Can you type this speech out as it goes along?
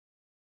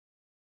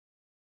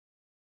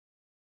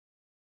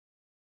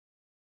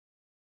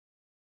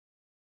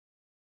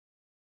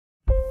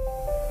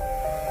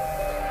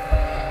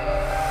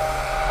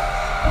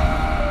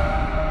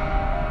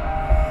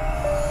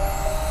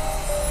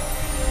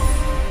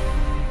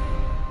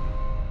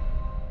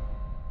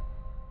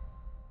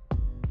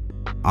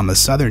on the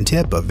southern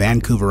tip of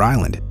Vancouver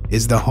Island,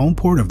 is the home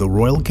port of the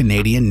Royal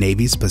Canadian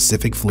Navy's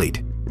Pacific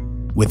Fleet.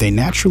 With a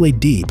naturally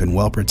deep and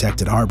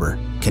well-protected harbor,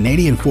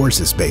 Canadian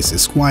Forces Base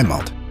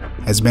Esquimalt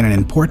has been an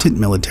important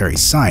military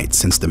site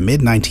since the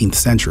mid-19th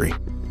century.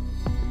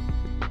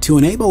 To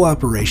enable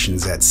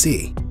operations at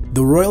sea,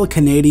 the Royal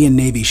Canadian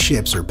Navy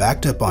ships are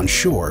backed up on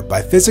shore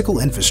by physical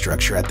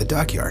infrastructure at the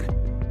dockyard.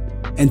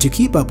 And to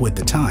keep up with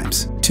the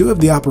times, 2 of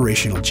the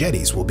operational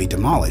jetties will be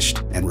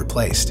demolished and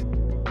replaced.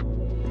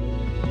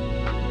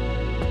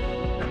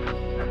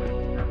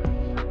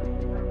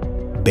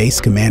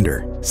 Base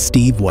Commander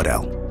Steve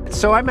Waddell.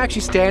 So I'm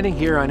actually standing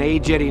here on A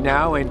Jetty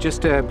now, and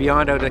just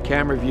beyond out of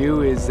camera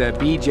view is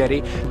B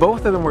Jetty.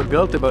 Both of them were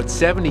built about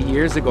 70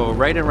 years ago,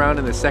 right around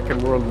in the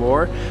Second World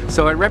War.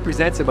 So it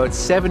represents about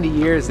 70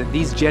 years that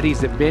these jetties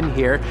have been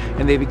here,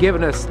 and they've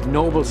given us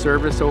noble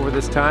service over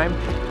this time,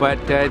 but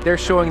they're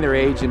showing their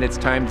age and it's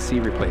time to see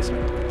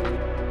replacement.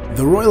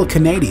 The Royal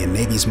Canadian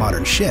Navy's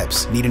modern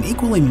ships need an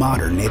equally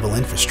modern naval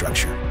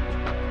infrastructure.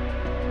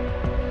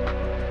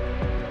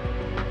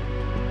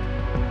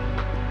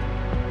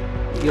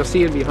 You'll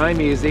see in behind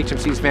me is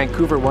HMC's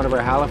Vancouver, one of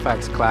our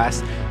Halifax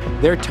class.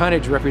 Their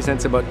tonnage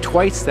represents about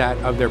twice that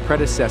of their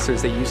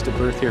predecessors that used to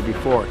berth here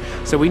before.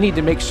 So we need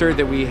to make sure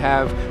that we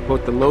have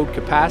both the load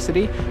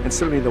capacity and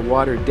certainly the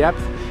water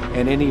depth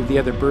and any of the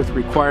other berth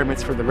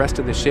requirements for the rest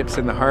of the ships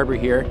in the harbor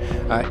here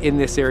in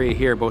this area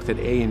here, both at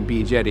A and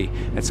B Jetty.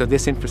 And so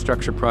this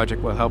infrastructure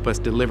project will help us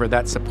deliver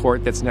that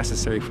support that's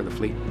necessary for the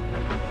fleet.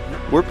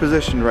 We're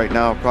positioned right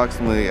now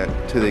approximately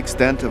to the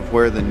extent of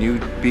where the new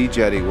B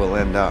Jetty will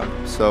end up.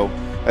 So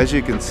as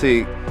you can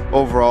see,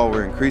 overall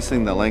we're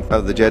increasing the length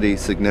of the jetty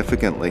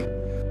significantly.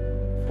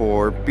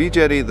 For B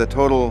Jetty, the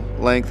total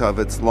length of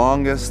its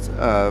longest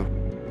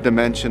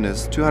dimension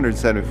is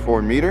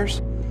 274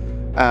 meters,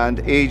 and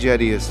A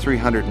Jetty is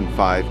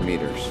 305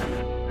 meters.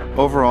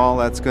 Overall,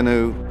 that's going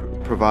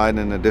to provide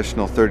an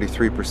additional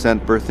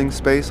 33% berthing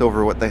space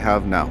over what they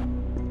have now.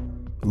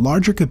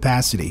 Larger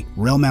capacity,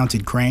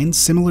 rail-mounted cranes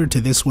similar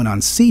to this one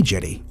on C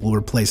Jetty will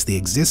replace the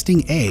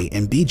existing A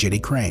and B Jetty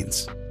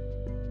cranes.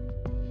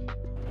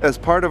 As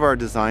part of our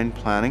design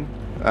planning,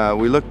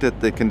 we looked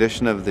at the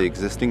condition of the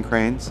existing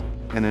cranes,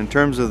 and in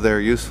terms of their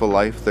useful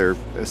life, they're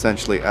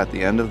essentially at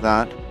the end of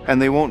that,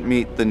 and they won't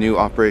meet the new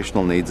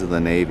operational needs of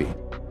the Navy.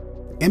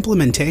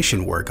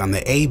 Implementation work on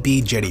the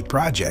A-B Jetty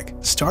project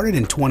started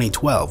in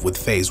 2012 with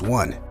Phase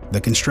 1,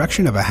 the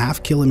construction of a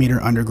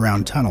half-kilometer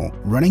underground tunnel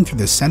running through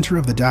the center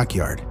of the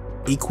dockyard,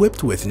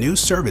 equipped with new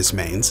service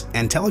mains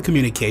and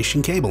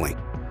telecommunication cabling,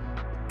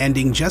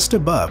 ending just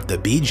above the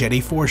B Jetty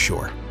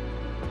foreshore.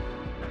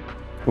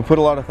 We'll put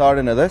a lot of thought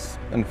into this,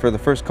 and for the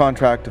first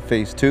contract of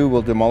Phase 2,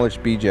 we'll demolish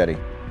B Jetty.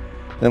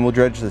 Then we'll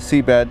dredge the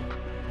seabed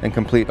and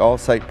complete all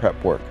site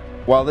prep work.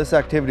 While this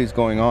activity is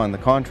going on, the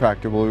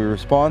contractor will be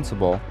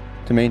responsible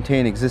to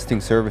maintain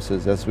existing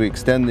services as we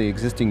extend the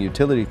existing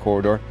utility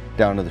corridor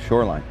down to the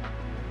shoreline.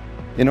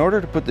 In order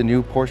to put the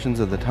new portions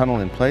of the tunnel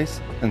in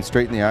place and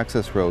straighten the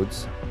access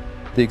roads,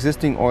 the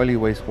existing oily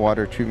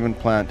wastewater treatment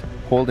plant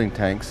holding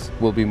tanks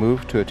will be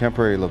moved to a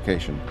temporary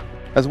location.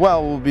 As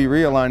well, we'll be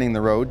realigning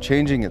the road,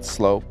 changing its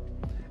slope,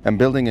 and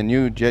building a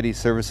new jetty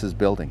services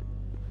building.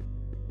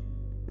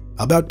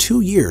 About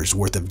 2 years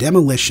worth of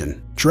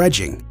demolition,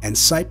 dredging, and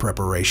site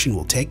preparation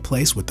will take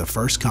place with the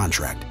first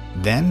contract.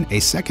 Then a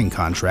second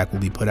contract will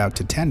be put out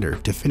to tender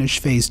to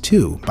finish Phase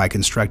 2 by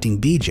constructing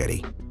B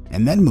Jetty,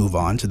 and then move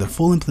on to the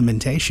full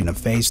implementation of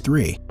Phase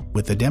 3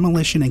 with the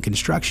demolition and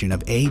construction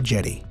of A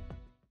Jetty.